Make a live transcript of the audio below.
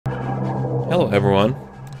Hello everyone,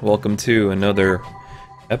 welcome to another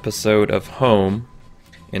episode of Home,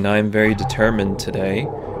 and I'm very determined today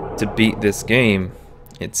to beat this game.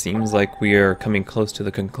 It seems like we are coming close to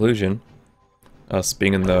the conclusion, us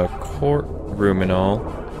being in the courtroom and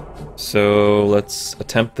all, so let's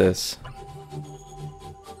attempt this.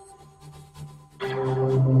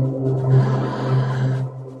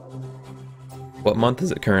 What month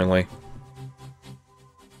is it currently?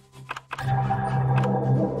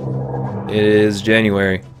 It is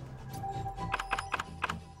January.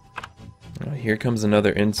 Here comes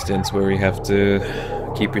another instance where we have to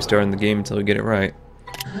keep restarting the game until we get it right.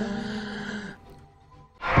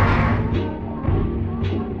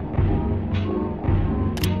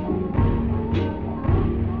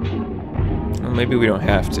 Well, maybe we don't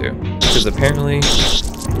have to, because apparently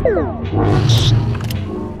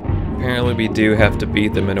we do have to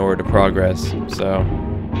beat them in order to progress, so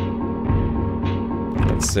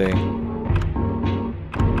let's see.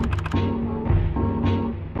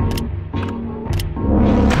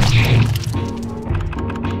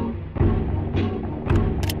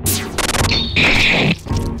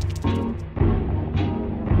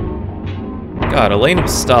 God, Elaine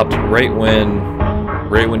stopped right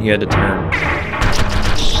when he had to turn.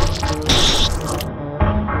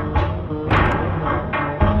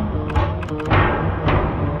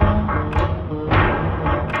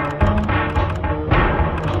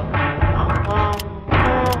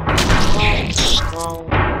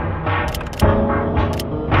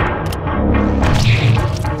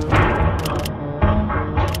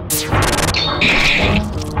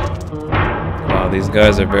 Wow, these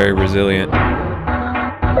guys are very resilient.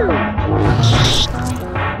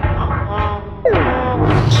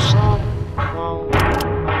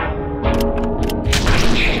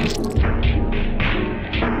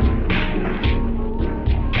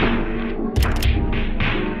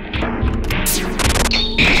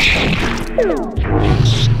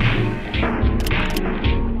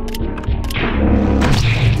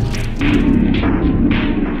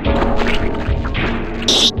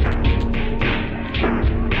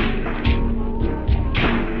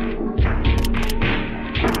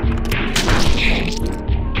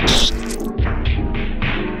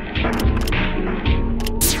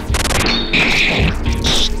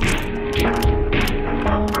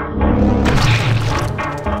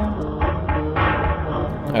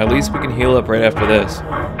 At least we can heal up right after this,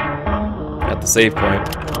 at the save point.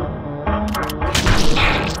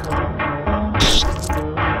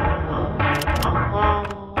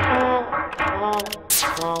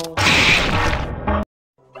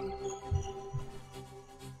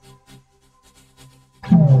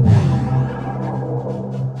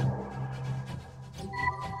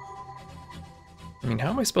 I mean, how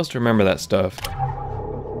am I supposed to remember that stuff?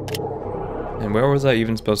 And where was I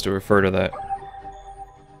even supposed to refer to that?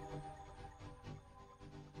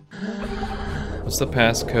 What's the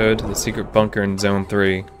passcode to the secret bunker in Zone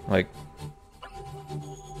 3? Like...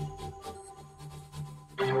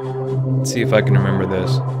 let's see if I can remember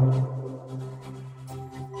this.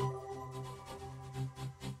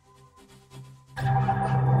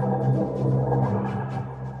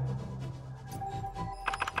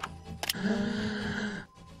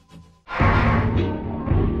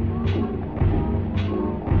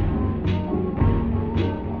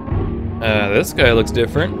 This guy looks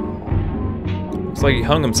different. Looks like he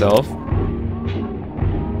hung himself.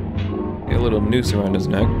 Got a little noose around his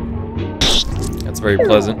neck. That's very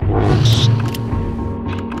pleasant.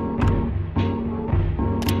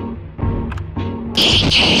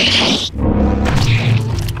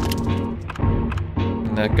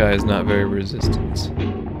 And that guy is not very resistant.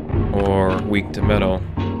 Or weak to metal.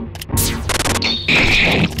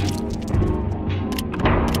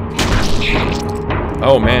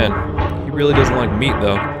 Oh man. He really doesn't like meat,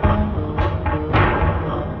 though.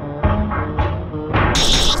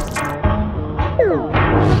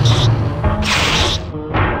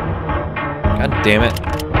 God damn it.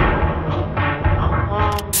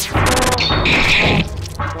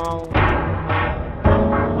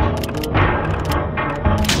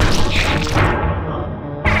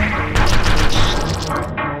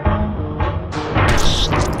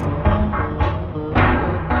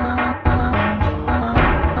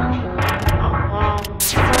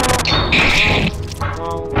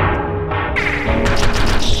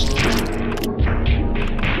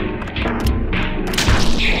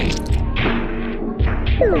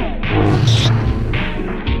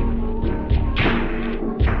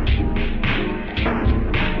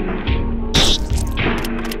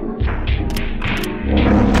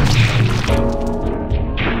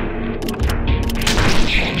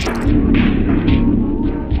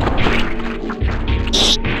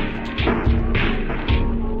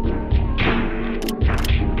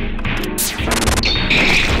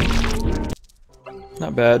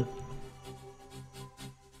 Not bad.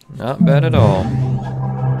 Not bad at all.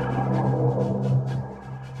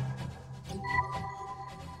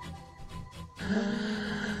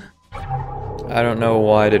 I don't know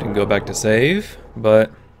why I didn't go back to save,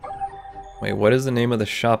 but... Wait, what is the name of the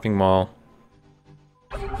shopping mall?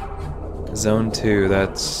 Zone 2,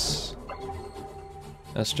 that's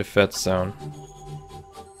Jafet's zone.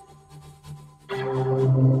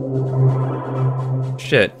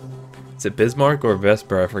 Shit. Is it Bismarck or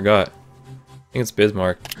Vesper? I forgot. I think it's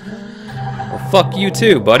Bismarck. Well, fuck you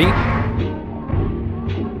too, buddy! I'm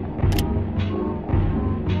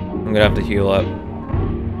gonna have to heal up.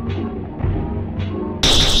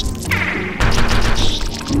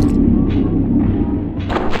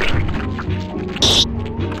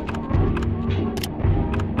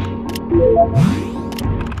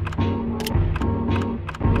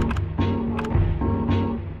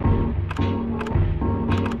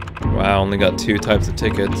 Wow, only got 2 types of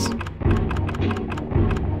tickets.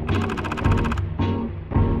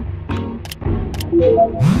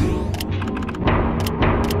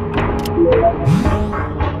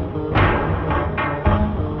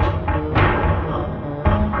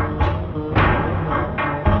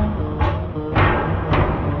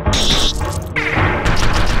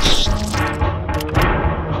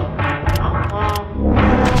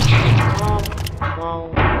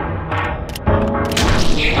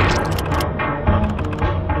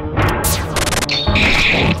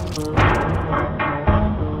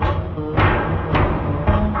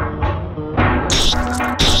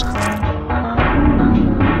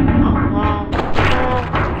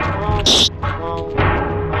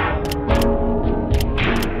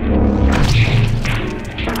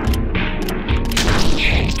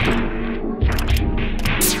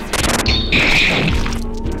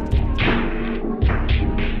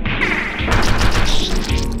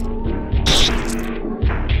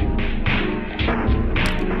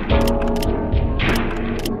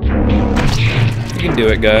 We can do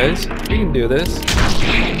it, guys. We can do this.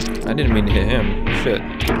 I didn't mean to hit him. Shit.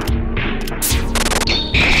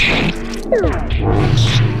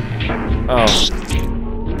 Oh.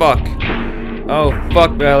 Fuck. Oh,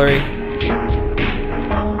 fuck, Valerie.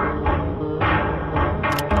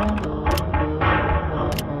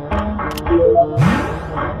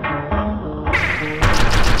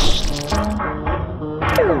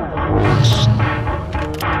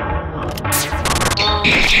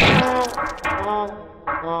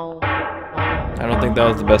 I don't think that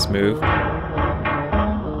was the best move.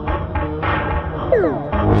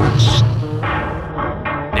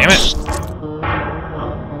 Damn it!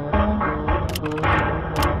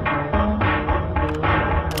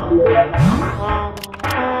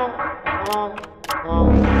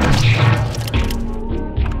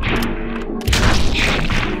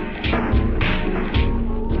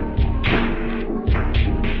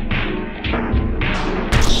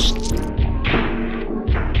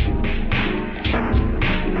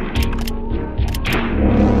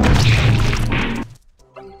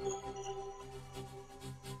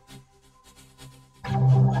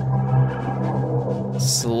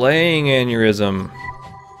 Slaying aneurysm.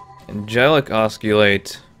 Angelic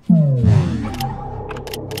osculate. Oh,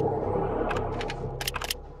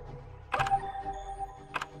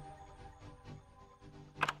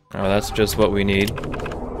 that's just what we need.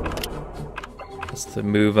 That's the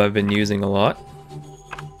move I've been using a lot.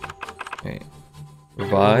 Okay.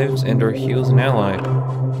 Revives and or heals an ally.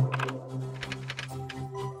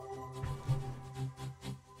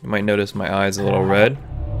 You might notice my eyes a little red.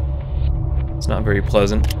 It's not very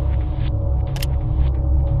pleasant.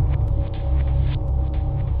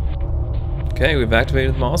 Okay, we've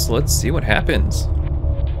activated them all, so let's see what happens.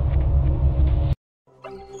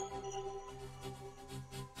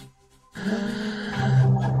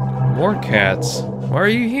 More cats. Why are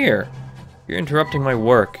you here? You're interrupting my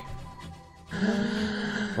work.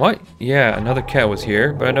 What? Yeah, another cat was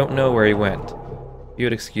here, but I don't know where he went. If you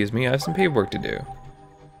would excuse me, I have some paperwork to do. What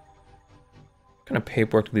kind of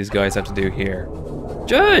paperwork do these guys have to do here?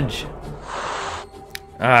 Judge!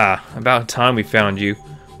 Ah, about time we found you.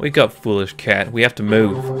 Wake up, foolish cat. We have to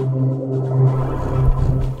move.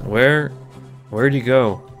 Where'd he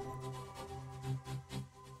go?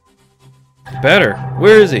 Better.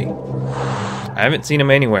 Where is he? I haven't seen him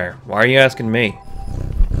anywhere. Why are you asking me?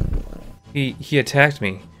 He attacked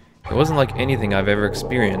me. It wasn't like anything I've ever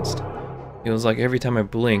experienced. It was like every time I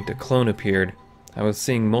blinked, a clone appeared. I was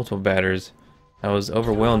seeing multiple batters. I was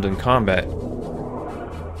overwhelmed in combat.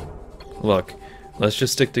 Look, let's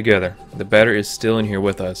just stick together. The batter is still in here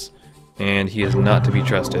with us, and he is not to be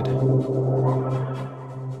trusted.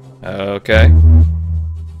 Okay.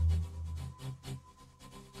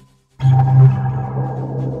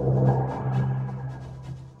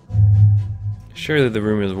 Surely the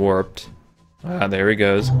room is warped. Ah, there he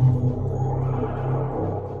goes.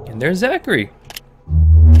 And there's Zachary!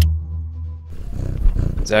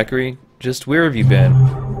 Zachary, just where have you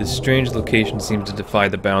been? This strange location seems to defy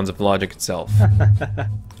the bounds of logic itself.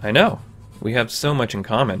 I know. We have so much in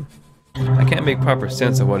common. I can't make proper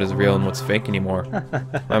sense of what is real and what's fake anymore.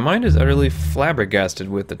 My mind is utterly flabbergasted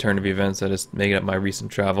with the turn of events that has made up my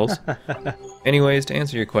recent travels. Anyways, to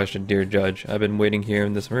answer your question, dear Judge, I've been waiting here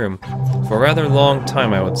in this room for a rather long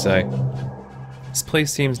time, I would say. This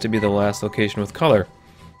place seems to be the last location with color.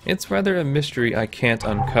 It's rather a mystery I can't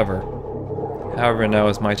uncover. However, now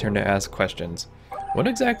is my turn to ask questions. What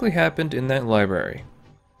exactly happened in that library?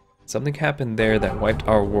 Something happened there that wiped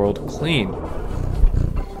our world clean.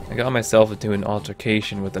 I got myself into an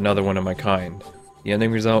altercation with another one of my kind. The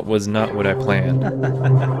ending result was not what I planned.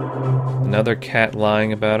 Another cat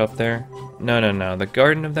lying about up there? No. The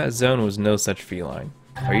garden of that zone was no such feline.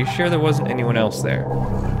 Are you sure there wasn't anyone else there?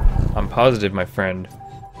 I'm positive, my friend.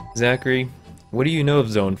 Zachary, what do you know of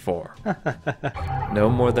Zone 4? No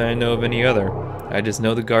more than I know of any other. I just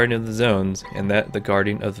know the Guardian of the Zones, and that the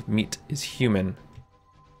Guardian of Meat is human.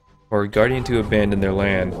 Or a guardian to abandon their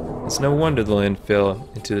land. It's no wonder the land fell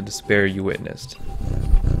into the despair you witnessed.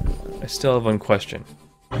 I still have one question.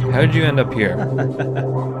 How did you end up here?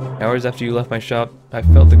 Hours after you left my shop, I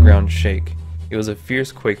felt the ground shake. It was a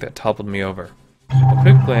fierce quake that toppled me over. A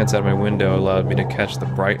quick glance out my window allowed me to catch the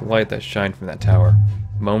bright light that shined from that tower,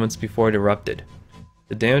 moments before it erupted.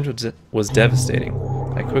 The damage was devastating.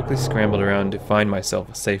 I quickly scrambled around to find myself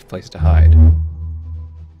a safe place to hide.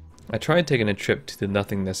 I tried taking a trip to the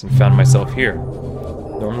nothingness and found myself here.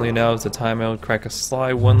 Normally now is the time I would crack a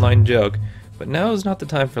sly one-line joke, but now is not the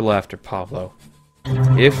time for laughter, Pablo.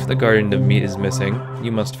 If the Guardian of Meat is missing,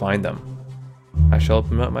 you must find them. I shall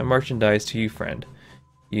promote my merchandise to you, friend.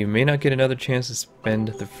 You may not get another chance to spend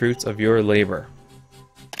the fruits of your labor.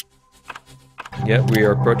 Yet we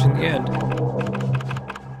are approaching the end.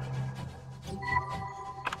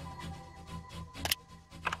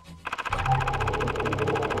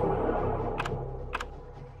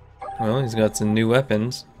 Well, he's got some new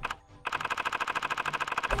weapons.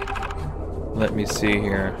 Let me see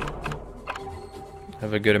here.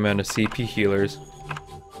 Have a good amount of CP healers.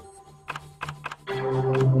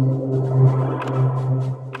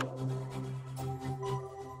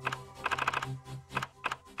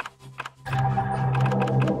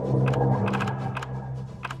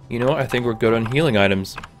 You know what? I think we're good on healing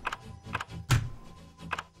items.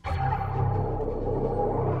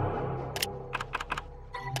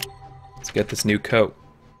 Let's get this new coat.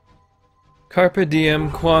 Carpe diem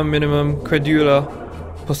quam minimum credula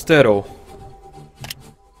postero.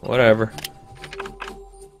 Whatever.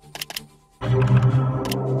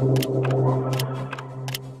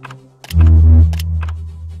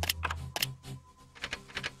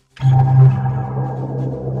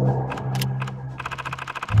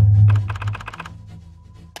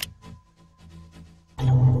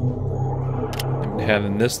 I've been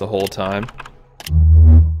having this the whole time.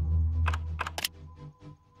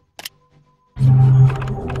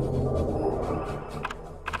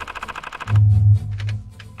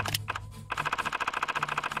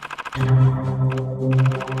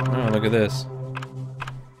 Oh, look at this.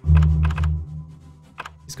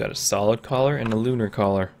 He's got a solid collar and a lunar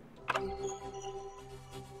collar.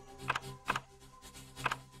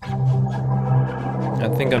 I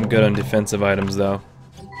think I'm good on defensive items though.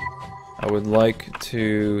 I would like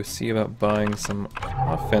to see about buying some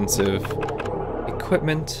offensive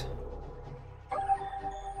equipment.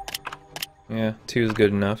 Yeah, 2 is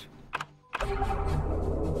good enough.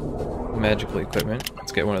 Magical equipment.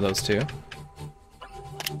 Let's get one of those too.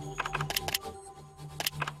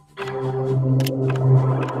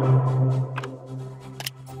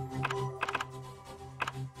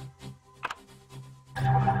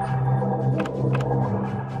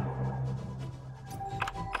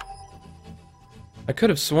 I could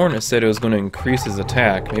have sworn it said it was going to increase his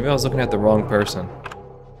attack. Maybe I was looking at the wrong person.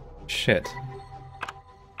 Shit.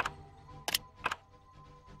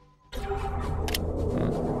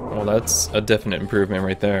 Well, that's a definite improvement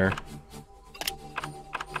right there.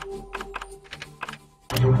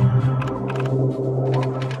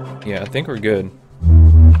 Yeah, I think we're good.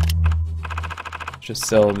 Just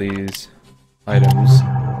sell these items.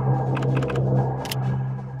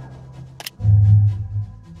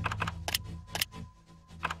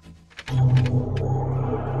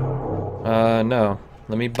 No.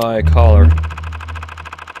 Let me buy a collar.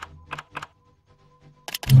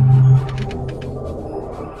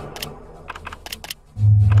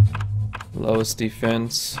 Lowest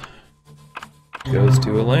defense goes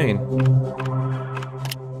to Elaine.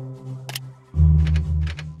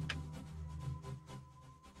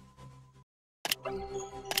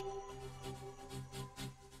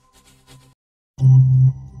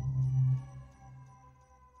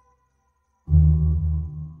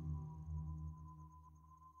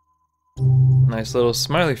 Nice little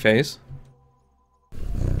smiley face.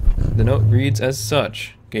 The note reads as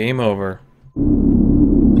such. Game over.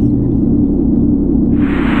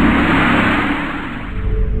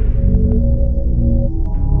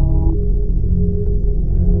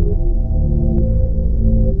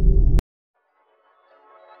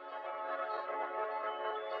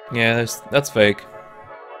 Yeah, that's fake.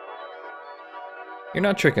 You're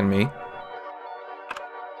not tricking me.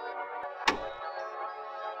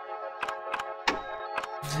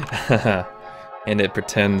 And it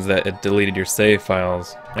pretends that it deleted your save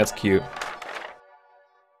files. That's cute.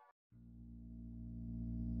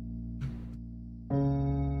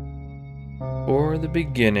 For the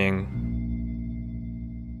beginning.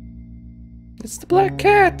 It's the Black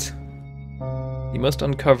Cat! You must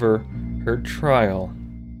uncover her trial.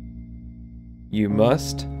 You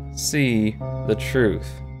must see the truth.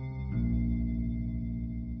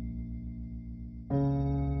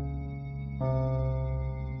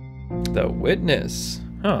 The witness.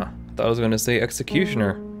 Huh. Thought I was going to say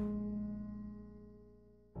executioner.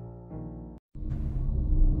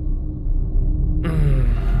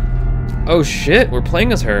 Oh shit, we're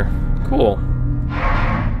playing as her. Cool.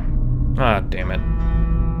 Ah, damn it.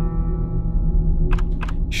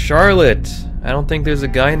 Charlotte. I don't think there's a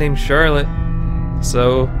guy named Charlotte.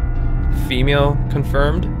 So, female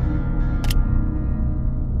confirmed.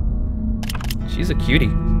 She's a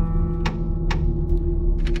cutie.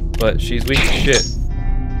 But she's weak as shit.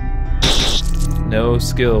 No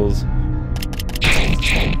skills.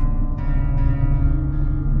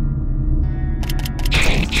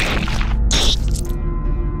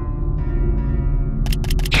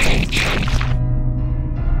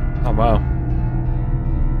 Oh wow.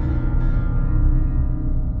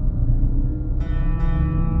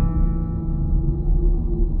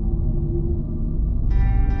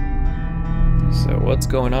 So what's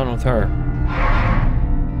going on with her?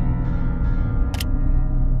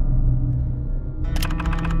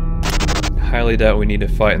 Highly doubt we need to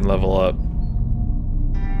fight and level up.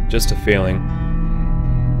 Just a feeling.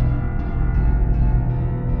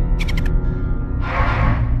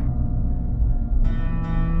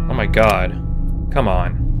 Oh my god. Come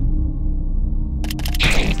on.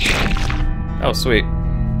 Oh, sweet.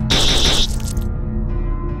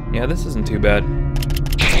 Yeah, this isn't too bad.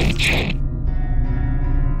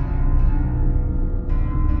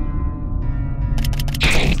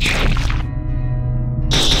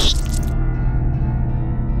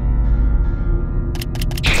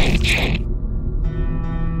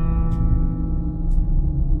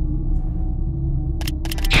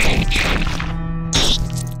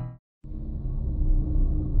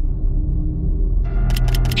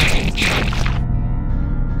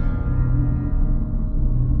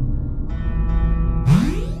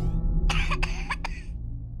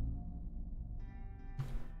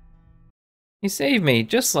 You saved me,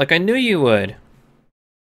 just like I knew you would.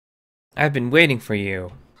 I've been waiting for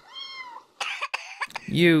you.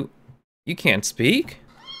 You can't speak?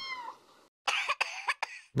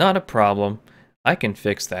 Not a problem. I can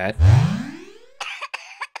fix that.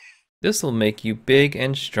 This'll make you big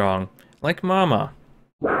and strong, like Mama.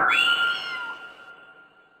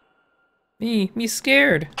 Me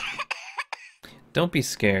scared. Don't be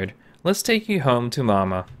scared. Let's take you home to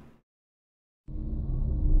Mama.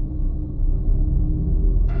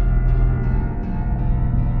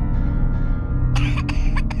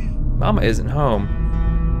 Mama isn't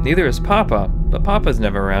home. Neither is Papa, but Papa's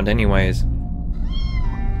never around anyways.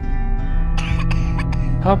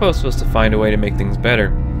 Papa was supposed to find a way to make things better.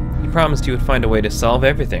 He promised he would find a way to solve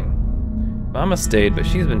everything. Mama stayed, but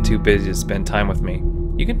she's been too busy to spend time with me.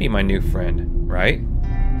 You can be my new friend, right?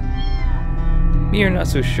 Me, you're not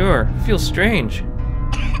so sure. Feels strange.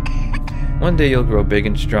 One day you'll grow big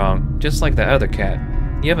and strong, just like that other cat.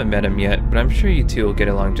 You haven't met him yet, but I'm sure you two will get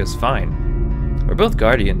along just fine. We're both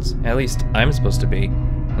guardians, at least I'm supposed to be.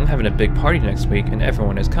 I'm having a big party next week and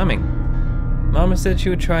everyone is coming. Mama said she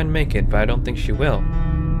would try and make it, but I don't think she will.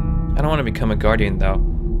 I don't want to become a guardian though.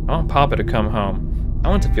 I want Papa to come home. I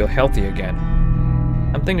want to feel healthy again.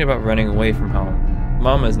 I'm thinking about running away from home.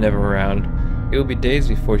 Mama is never around. It will be days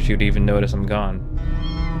before she would even notice I'm gone.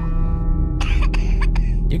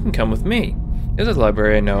 You can come with me. There's a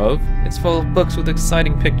library I know of. It's full of books with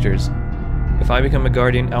exciting pictures. If I become a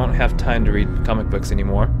guardian, I won't have time to read comic books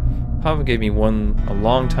anymore. Papa gave me one a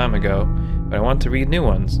long time ago, but I want to read new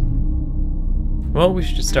ones. Well, we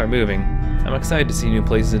should just start moving. I'm excited to see new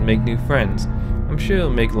places and make new friends. I'm sure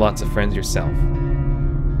you'll make lots of friends yourself.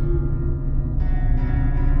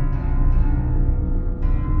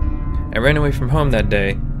 I ran away from home that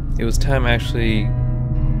day. It was time I actually...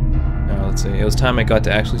 Let's see. It was time I got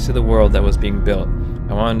to actually see the world that was being built.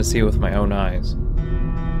 I wanted to see it with my own eyes.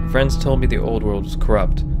 My friends told me the old world was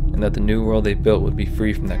corrupt, and that the new world they built would be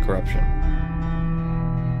free from that corruption.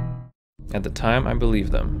 At the time, I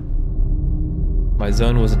believed them. My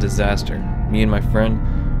zone was a disaster. Me and my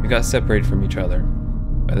friend, we got separated from each other.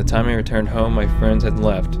 By the time I returned home, my friends had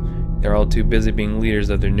left. They were all too busy being leaders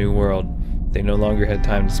of their new world. They no longer had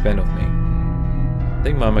time to spend with me. I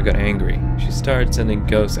think Mama got angry. She started sending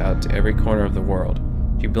ghosts out to every corner of the world.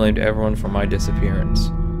 She blamed everyone for my disappearance.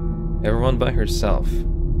 Everyone but herself.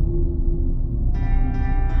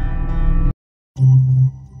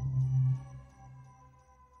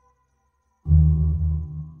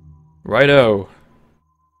 Righto.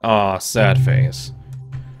 Aw, sad face.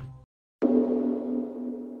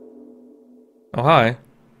 Oh, hi.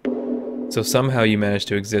 So somehow you managed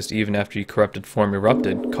to exist even after your corrupted form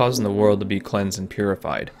erupted, causing the world to be cleansed and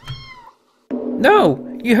purified.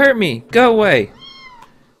 No! You hurt me! Go away!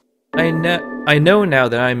 I know now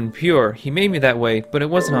that I'm impure. He made me that way, but it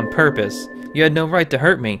wasn't on purpose. You had no right to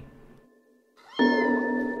hurt me.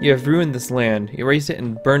 You have ruined this land, erased it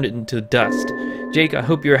and burned it into dust. Jake, I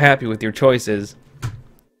hope you're happy with your choices.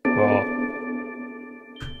 Well,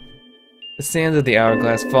 the sands of the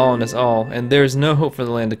hourglass fall on us all, and there is no hope for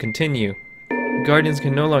the land to continue. The Guardians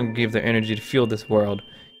can no longer give their energy to fuel this world.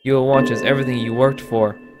 You will watch as everything you worked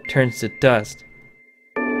for turns to dust.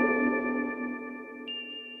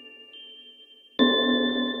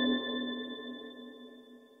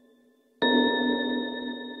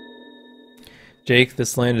 Jake,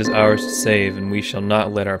 this land is ours to save, and we shall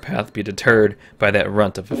not let our path be deterred by that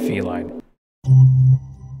runt of a feline.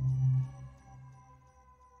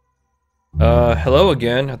 Hello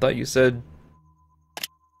again. I thought you said...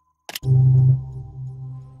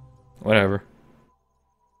 Whatever.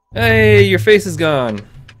 Hey, your face is gone!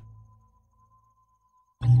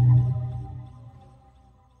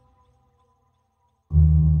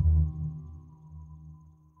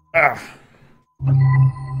 Ah!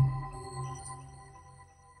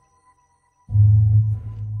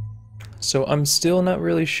 So I'm still not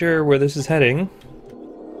really sure where this is heading.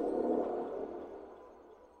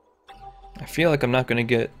 I feel like I'm not gonna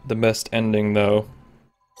get the best ending though.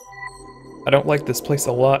 I don't like this place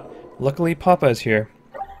a lot. Luckily Papa is here.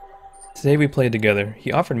 Today we played together.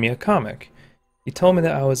 He offered me a comic. He told me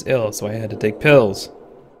that I was ill, so I had to take pills.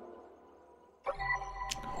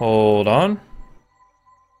 Hold on.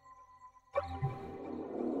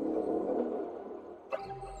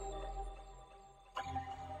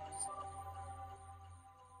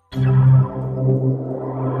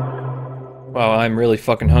 Wow, I'm really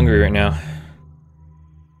fucking hungry right now.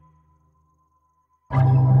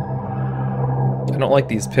 I don't like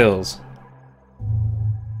these pills.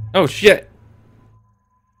 Oh shit!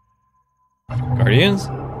 Guardians?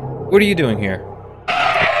 What are you doing here?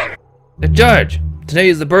 The judge! Today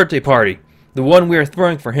is the birthday party. The one we are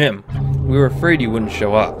throwing for him. We were afraid you wouldn't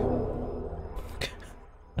show up.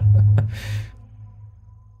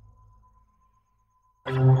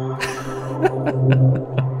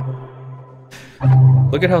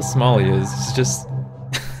 Look at how small he is. It's just...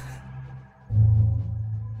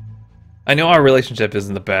 I know our relationship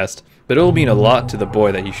isn't the best, but it'll mean a lot to the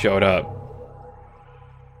boy that he showed up.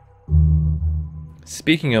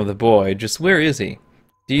 Speaking of the boy, just where is he?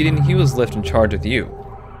 Deedon, he was left in charge with you.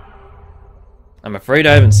 I'm afraid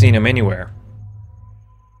I haven't seen him anywhere.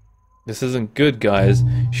 This isn't good, guys.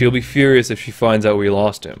 She'll be furious if she finds out we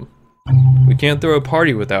lost him. We can't throw a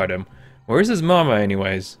party without him. Where's his mama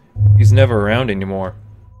anyways? He's never around anymore.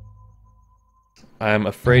 I'm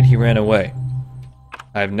afraid he ran away.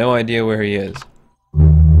 I have no idea where he is.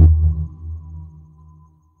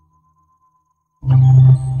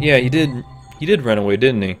 Yeah, he did run away,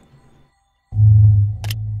 didn't he?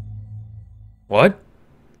 What?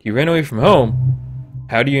 He ran away from home?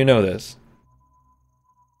 How do you know this?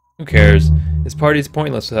 Who cares? This party's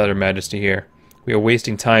pointless without Her Majesty here. We are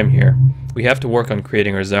wasting time here. We have to work on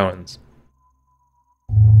creating our zones.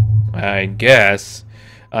 I guess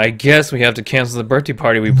we have to cancel the birthday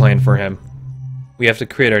party we planned for him. We have to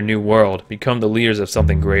create our new world, become the leaders of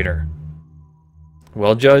something greater.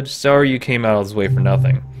 Well, Judge, sorry you came out all this way for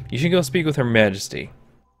nothing. You should go speak with Her Majesty.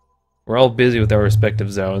 We're all busy with our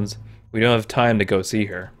respective zones. We don't have time to go see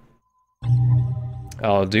her.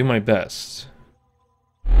 I'll do my best.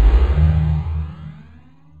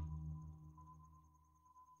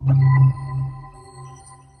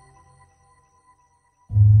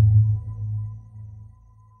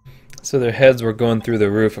 So their heads were going through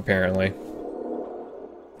the roof, apparently.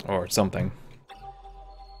 Or something.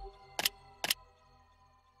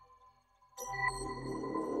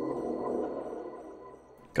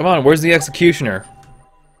 Come on, where's the executioner?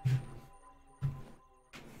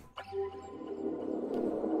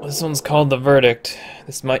 This one's called The Verdict.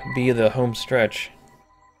 This might be the home stretch.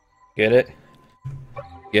 Get it?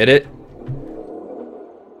 Get it?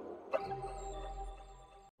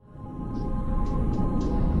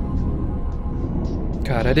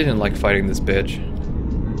 God, I didn't like fighting this bitch.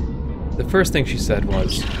 The first thing she said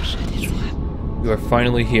was, "You are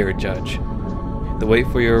finally here, Judge. The wait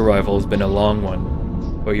for your arrival has been a long one,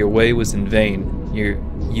 but your way was in vain. Your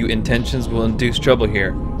intentions will induce trouble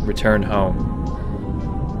here. Return home."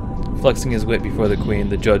 Flexing his wit before the Queen,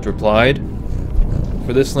 the judge replied,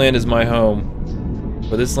 "For this land is my home.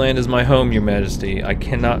 For this land is my home, Your Majesty. I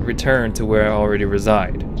cannot return to where I already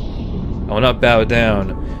reside. I will not bow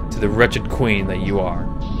down to the wretched Queen that you are."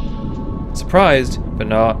 Surprised, but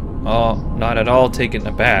not at all taken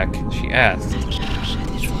aback, she asked,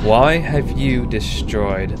 "Why have you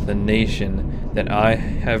destroyed the nation that I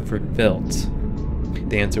have rebuilt?"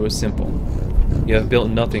 The answer was simple. "You have built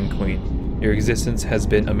nothing, Queen. Your existence has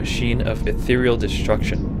been a machine of ethereal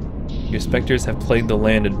destruction. Your specters have plagued the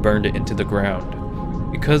land and burned it into the ground.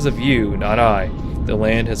 Because of you, not I, the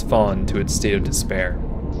land has fallen to its state of despair."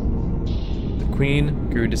 The Queen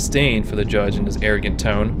grew disdain for the judge in his arrogant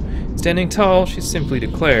tone. Standing tall, she simply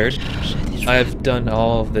declared, "I have done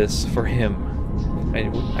all of this for him.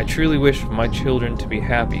 I truly wish my children to be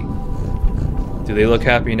happy." Do they look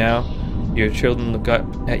happy now? Do your children look up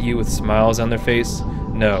at you with smiles on their face?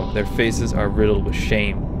 No, their faces are riddled with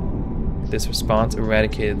shame. This response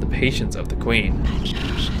eradicated the patience of the Queen.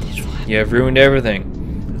 "You have ruined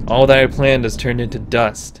everything. All that I planned has turned into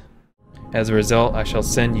dust. As a result, I shall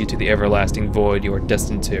send you to the everlasting void you are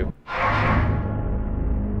destined to."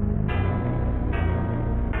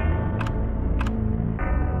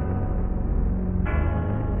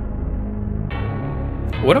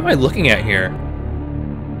 What am I looking at here?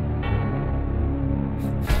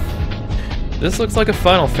 This looks like a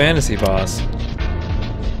Final Fantasy boss.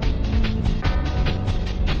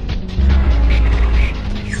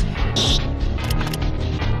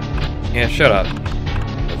 Yeah, shut up.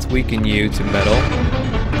 Let's weaken you to metal.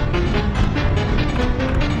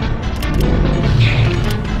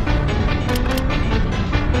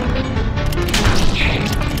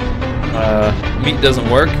 Meat doesn't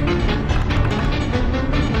work.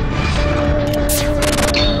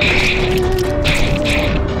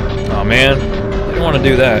 Oh man, I didn't want to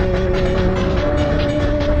do that.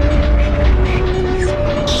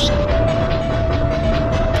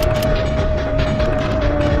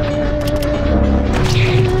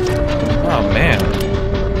 Oh man.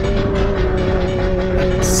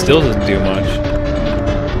 That still doesn't do much.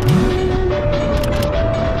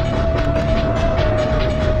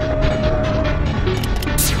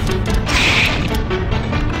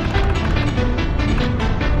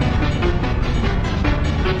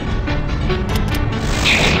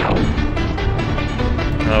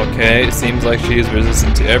 Okay, it seems like she is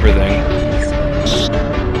resistant to everything.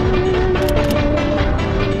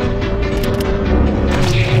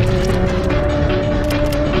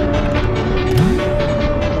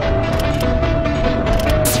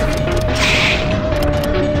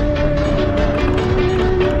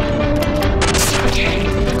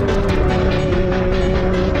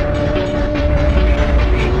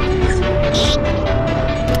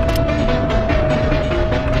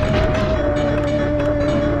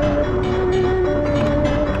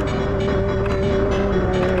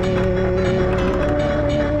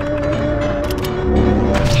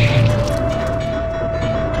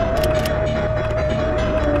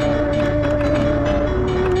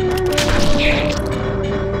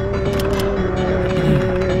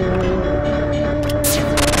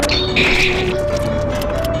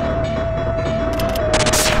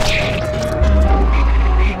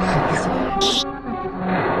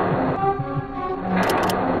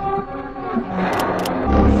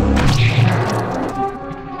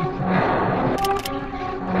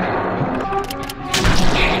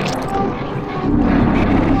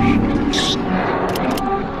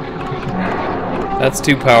 That's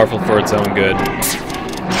too powerful for its own good.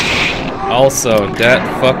 Also,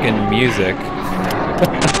 that fucking music.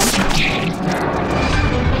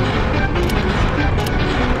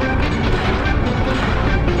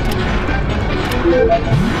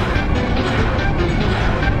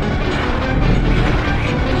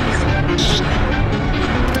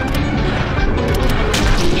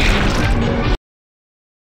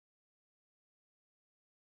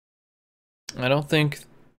 I don't think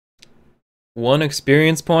one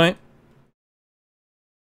experience point.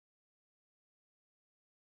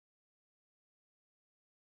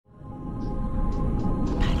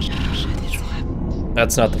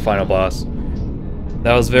 That's not the final boss.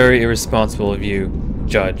 That was very irresponsible of you,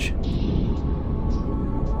 Judge.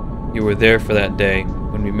 You were there for that day,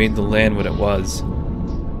 when we made the land what it was.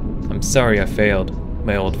 I'm sorry I failed,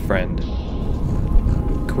 my old friend.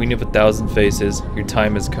 Queen of 1,000 Faces, your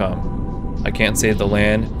time has come. I can't save the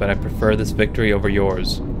land, but I prefer this victory over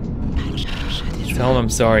yours. Tell him I'm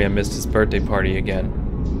sorry I missed his birthday party again.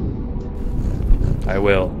 I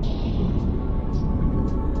will.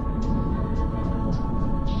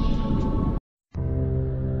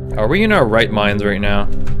 Are we in our right minds right now?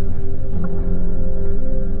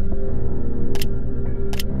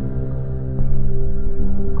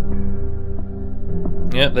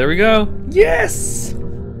 Yep, there we go. Yes!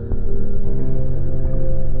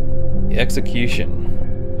 The execution.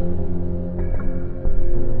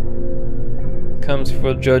 Comes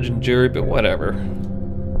for judge and jury, but whatever.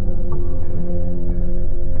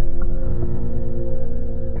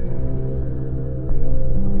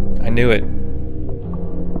 I knew it.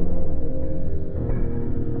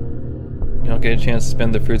 You don't get a chance to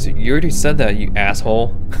spend the fruits. You already said that, you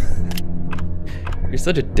asshole. You're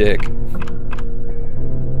such a dick.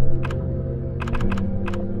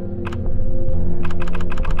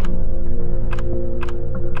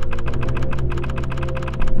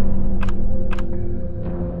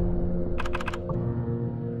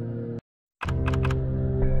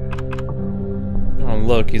 Oh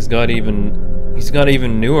look, he's got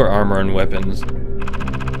even newer armor and weapons.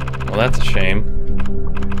 Well, that's a shame.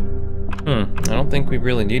 I don't think we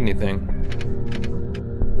really need anything.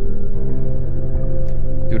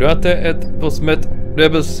 Durate et posmet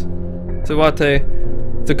rebus sevate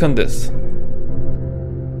secundis.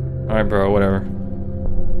 Alright, bro, whatever.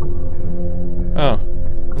 Oh,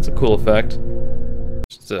 that's a cool effect.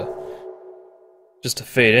 Just to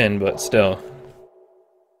fade in, but still.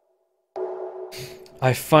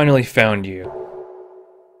 I finally found you.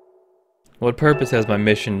 What purpose has my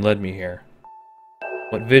mission led me here?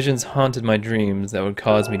 What visions haunted my dreams that would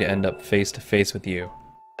cause me to end up face to face with you?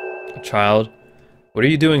 Child? What are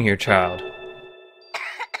you doing here, child?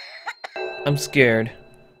 I'm scared.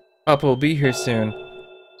 Papa will be here soon.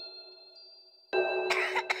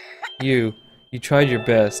 You tried your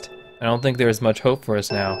best. I don't think there is much hope for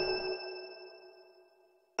us now.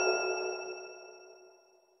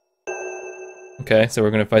 Okay, so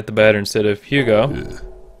we're gonna fight the batter instead of Hugo.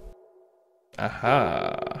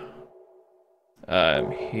 Aha.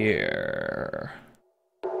 I'm here.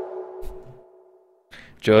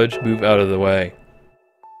 Judge, move out of the way.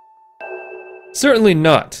 Certainly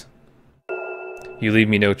not. You leave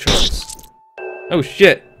me no choice. Oh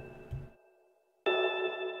shit.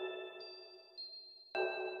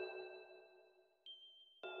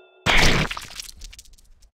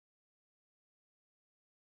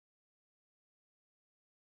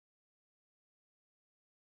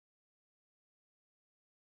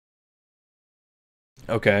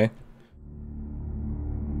 Okay.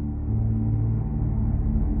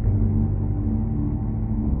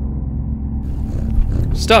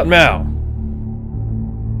 Stop now!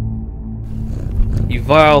 You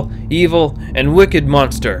vile, evil, and wicked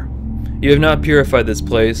monster! You have not purified this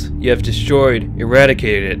place. You have destroyed,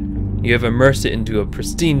 eradicated it. You have immersed it into a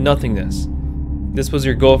pristine nothingness. This was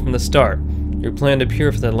your goal from the start. Your plan to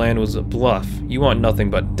purify the land was a bluff. You want nothing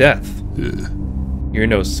but death. You're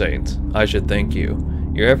no saint. I should thank you.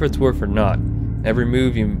 Your efforts were for naught. Every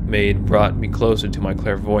move you made brought me closer to my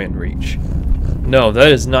clairvoyant reach. No,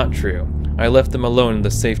 that is not true. I left them alone in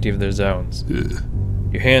the safety of their zones.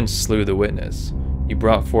 Your hands slew the witness. You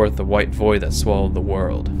brought forth the white void that swallowed the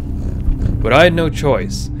world. But I had no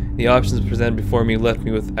choice. The options presented before me left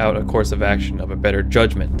me without a course of action of a better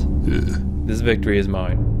judgment. This victory is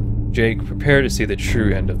mine. Jake, prepare to see the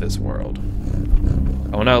true end of this world.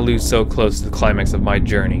 I will not lose so close to the climax of my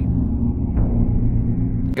journey.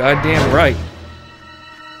 Goddamn right.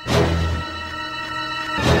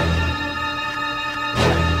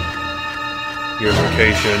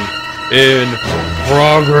 Purification in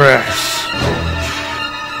progress.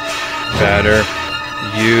 Batter,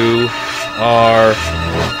 you are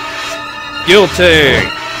guilty.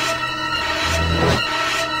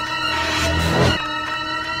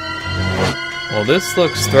 Well, this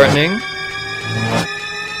looks threatening.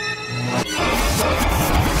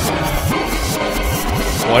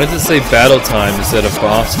 Why does it say battle time instead of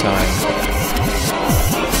boss time?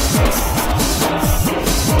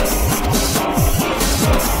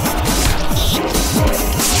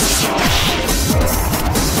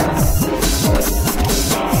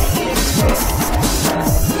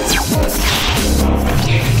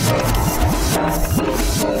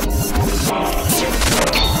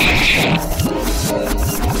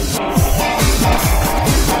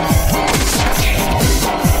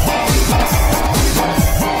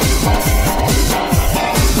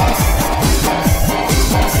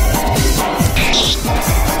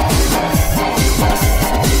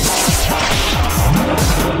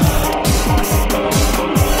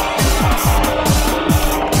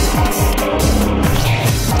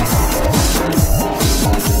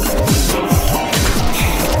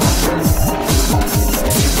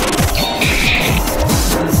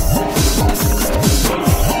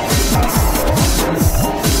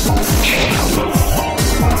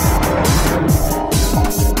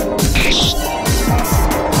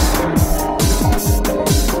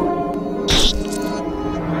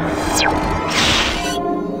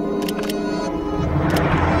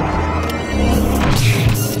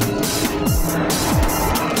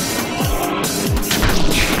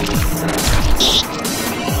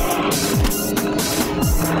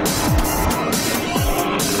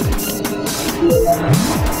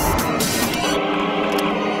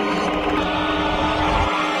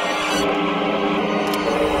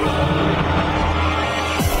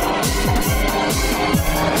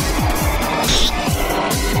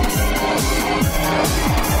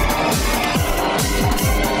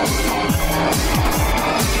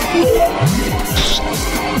 Wow,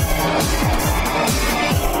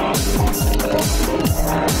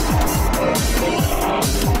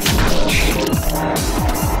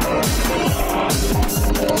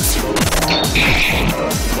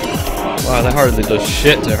 that hardly does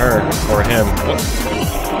shit to her or him.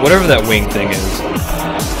 Whatever that wing thing is.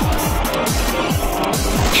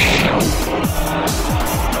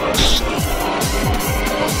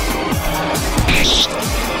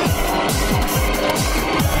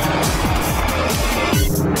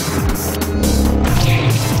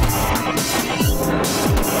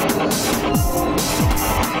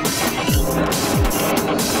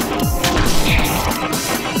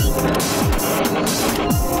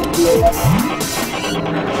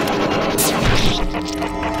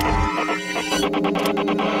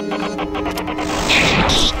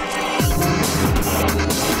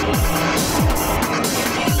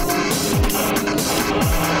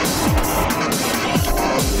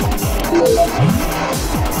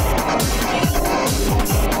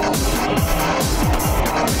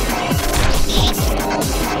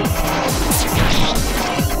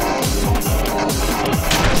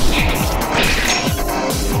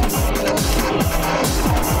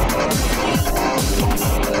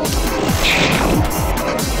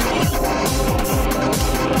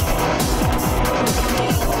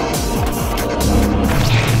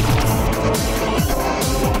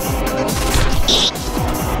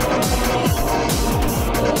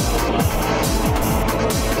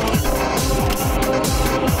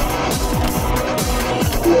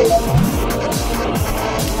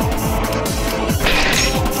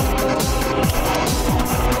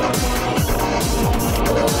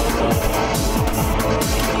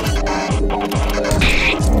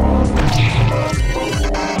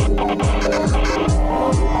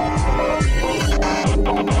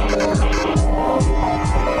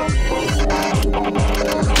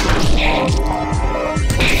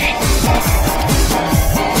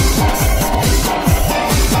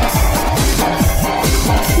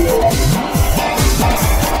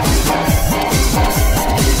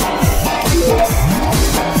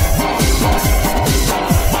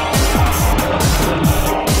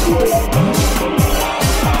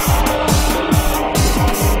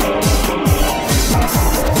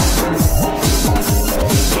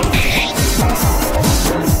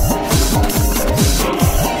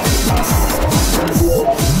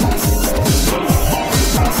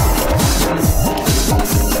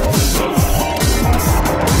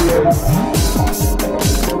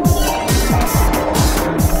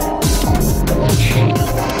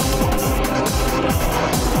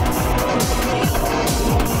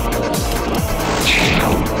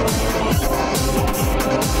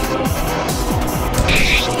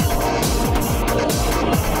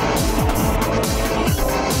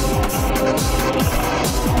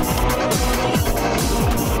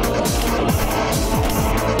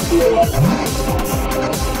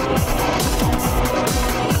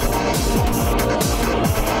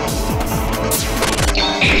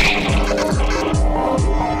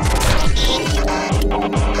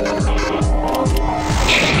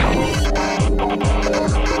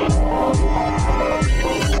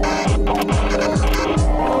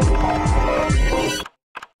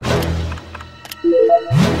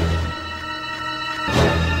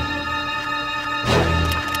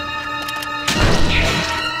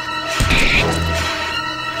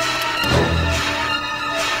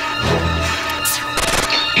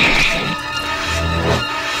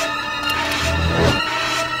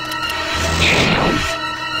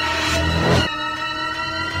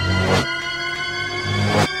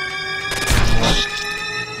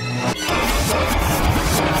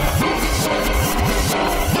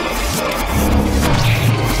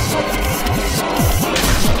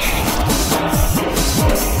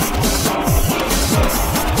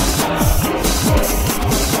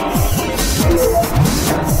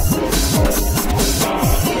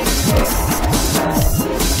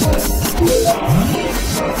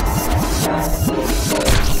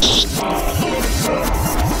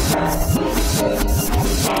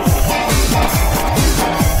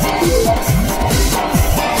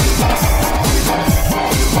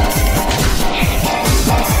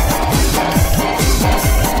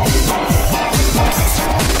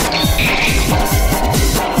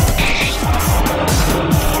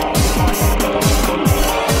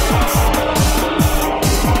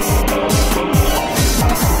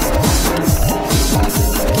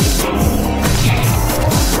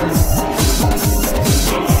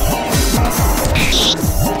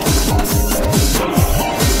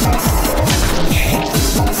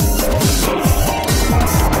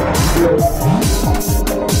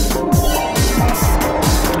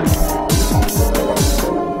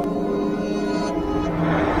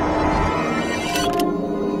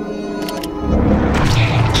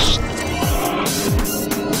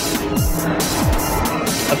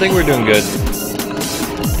 think we're doing good.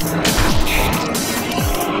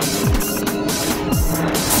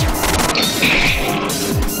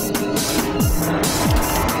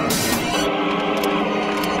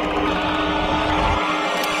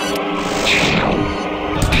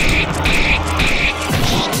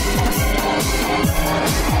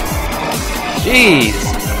 Jeez!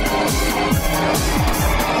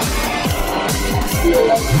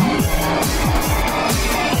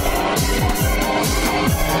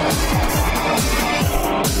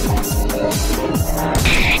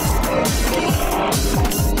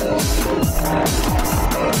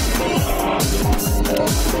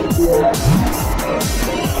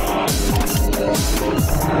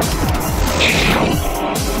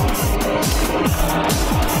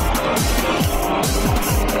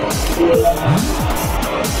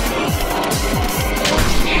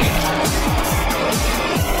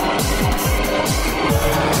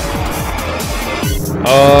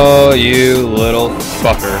 Oh, you little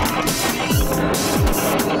fucker.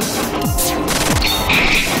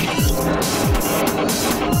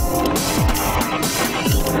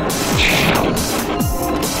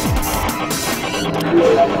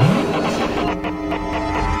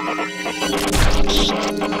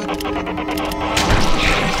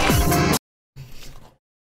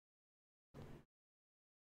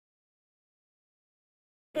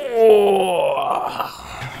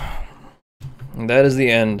 That is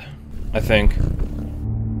the end, I think.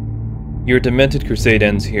 Your demented crusade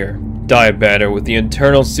ends here. Die, Batter, with the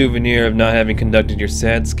eternal souvenir of not having conducted your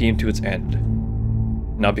sad scheme to its end.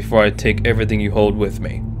 Not before I take everything you hold with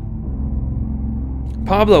me.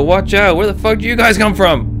 Pablo, watch out! Where the fuck do you guys come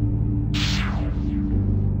from?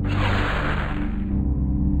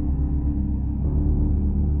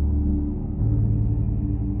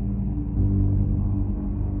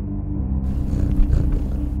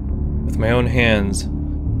 With my own hands,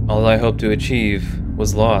 all I hoped to achieve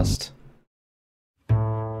was lost.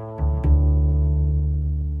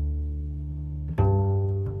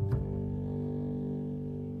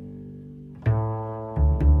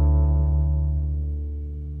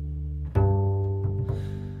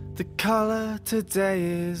 The color today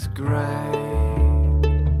is gray.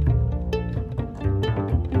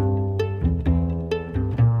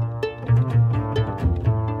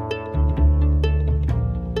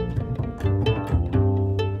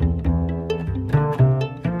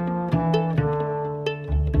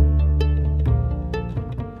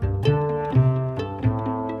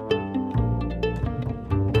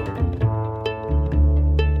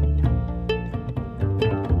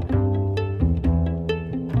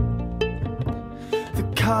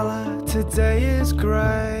 Color today is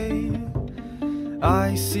grey.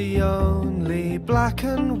 I see only black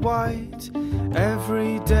and white.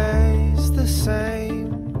 Every day's the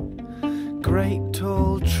same. Great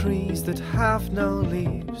tall trees that have no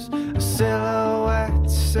leaves,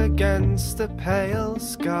 silhouettes against a pale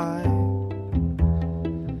sky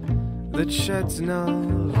that sheds no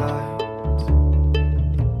light.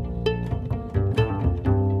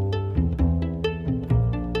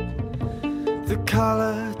 The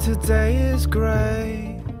color today is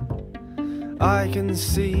grey. I can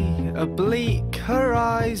see a bleak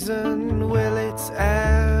horizon. Will it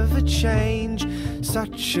ever change?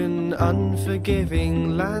 Such an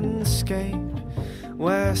unforgiving landscape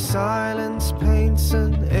where silence paints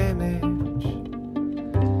an image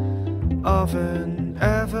of an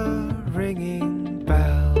ever-ringing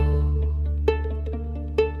bell.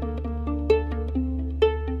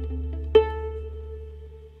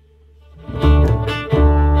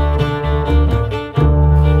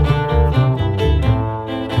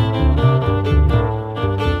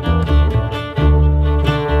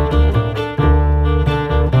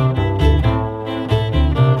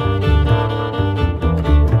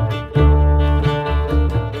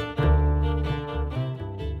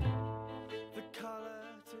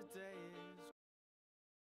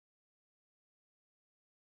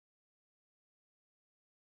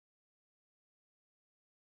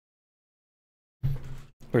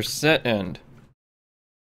 For set end.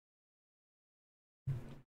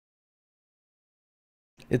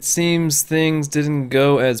 It seems things didn't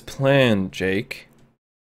go as planned, Jake.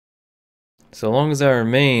 So long as I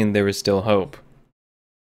remain, there is still hope.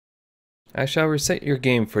 I shall reset your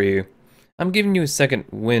game for you. I'm giving you a second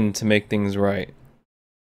wind to make things right.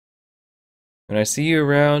 When I see you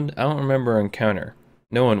around, I don't remember our encounter.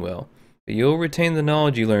 No one will. But you'll retain the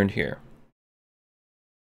knowledge you learned here.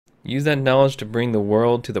 Use that knowledge to bring the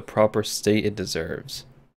world to the proper state it deserves.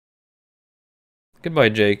 Goodbye,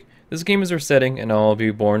 Jake. This game is resetting, and I'll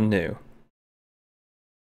be born new.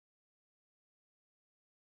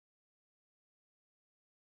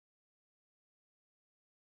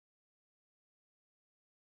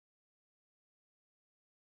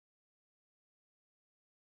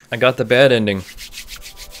 I got the bad ending.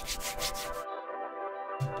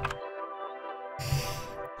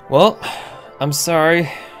 Well, I'm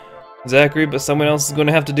sorry, Zachary, but someone else is going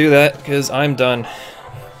to have to do that because I'm done.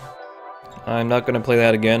 I'm not going to play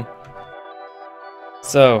that again.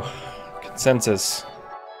 So, consensus.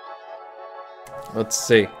 Let's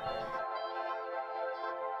see.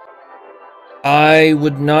 I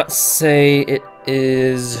would not say it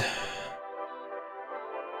is...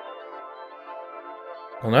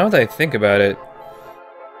 Well, now that I think about it,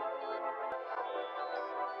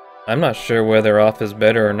 I'm not sure whether Off is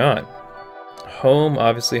better or not. Home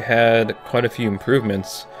obviously had quite a few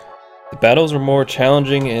improvements. The battles were more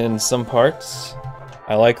challenging in some parts.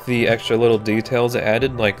 I like the extra little details it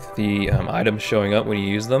added, like the items showing up when you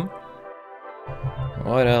use them.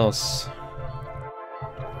 What else?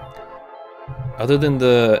 Other than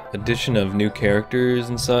the addition of new characters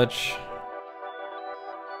and such,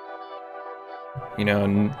 you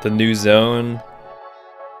know, the new zone,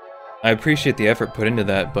 I appreciate the effort put into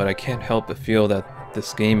that, but I can't help but feel that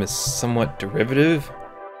this game is somewhat derivative.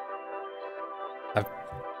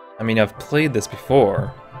 I've played this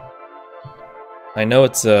before. I know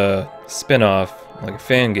it's a spin-off, like a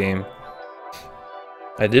fan game.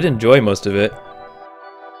 I did enjoy most of it.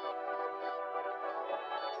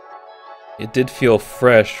 It did feel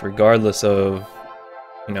fresh regardless of,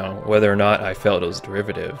 you know, whether or not I felt it was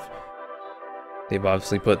derivative. They've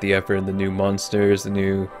obviously put the effort in the new monsters, the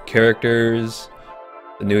new characters,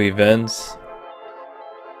 the new events.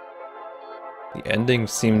 The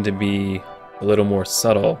endings seem to be a little more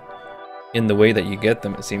subtle in the way that you get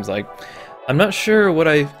them, it seems like. I'm not sure what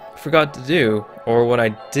I forgot to do, or what I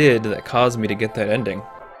did that caused me to get that ending.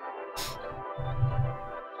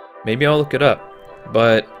 Maybe I'll look it up,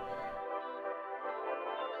 but...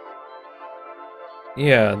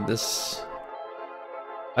 yeah,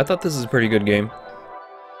 I thought this is a pretty good game.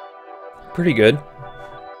 Pretty good.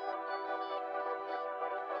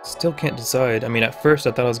 Still can't decide. I mean, at first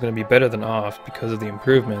I thought it was going to be better than Off because of the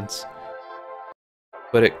improvements.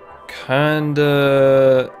 But it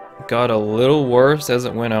kinda got a little worse as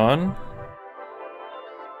it went on.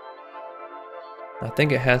 I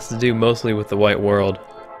think it has to do mostly with the white world.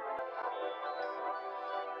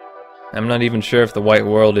 I'm not even sure if the white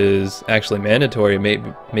world is actually mandatory,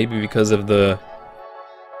 maybe because of the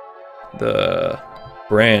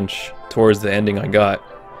branch towards the ending I got.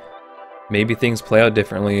 Maybe things play out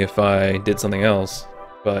differently if I did something else,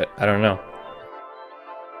 but I don't know.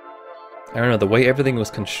 I don't know, the way everything was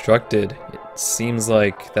constructed, it seems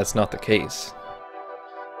like that's not the case.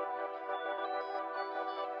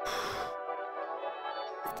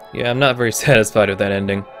 Yeah, I'm not very satisfied with that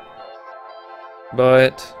ending.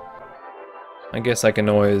 But I guess I can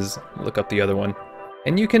always look up the other one.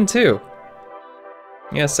 And you can too!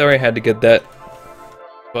 Yeah, sorry I had to get that.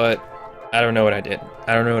 But I don't know what I did.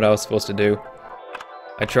 I don't know what I was supposed to do.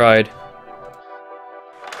 I tried.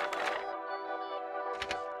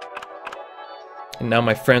 And now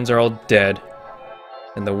my friends are all dead.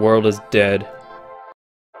 And the world is dead.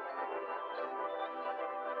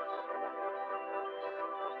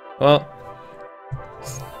 Well,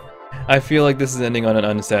 I feel like this is ending on an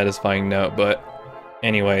unsatisfying note, but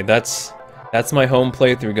anyway, that's my home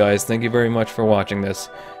playthrough, guys. Thank you very much for watching this.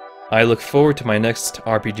 I look forward to my next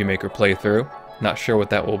RPG Maker playthrough. Not sure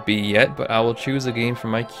what that will be yet, but I will choose a game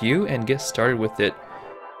from my queue and get started with it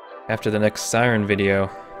after the next Siren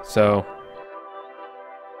video. So,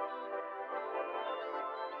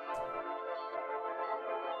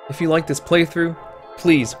 if you like this playthrough,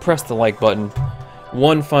 please press the like button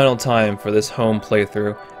one final time for this home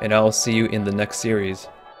playthrough, and I will see you in the next series.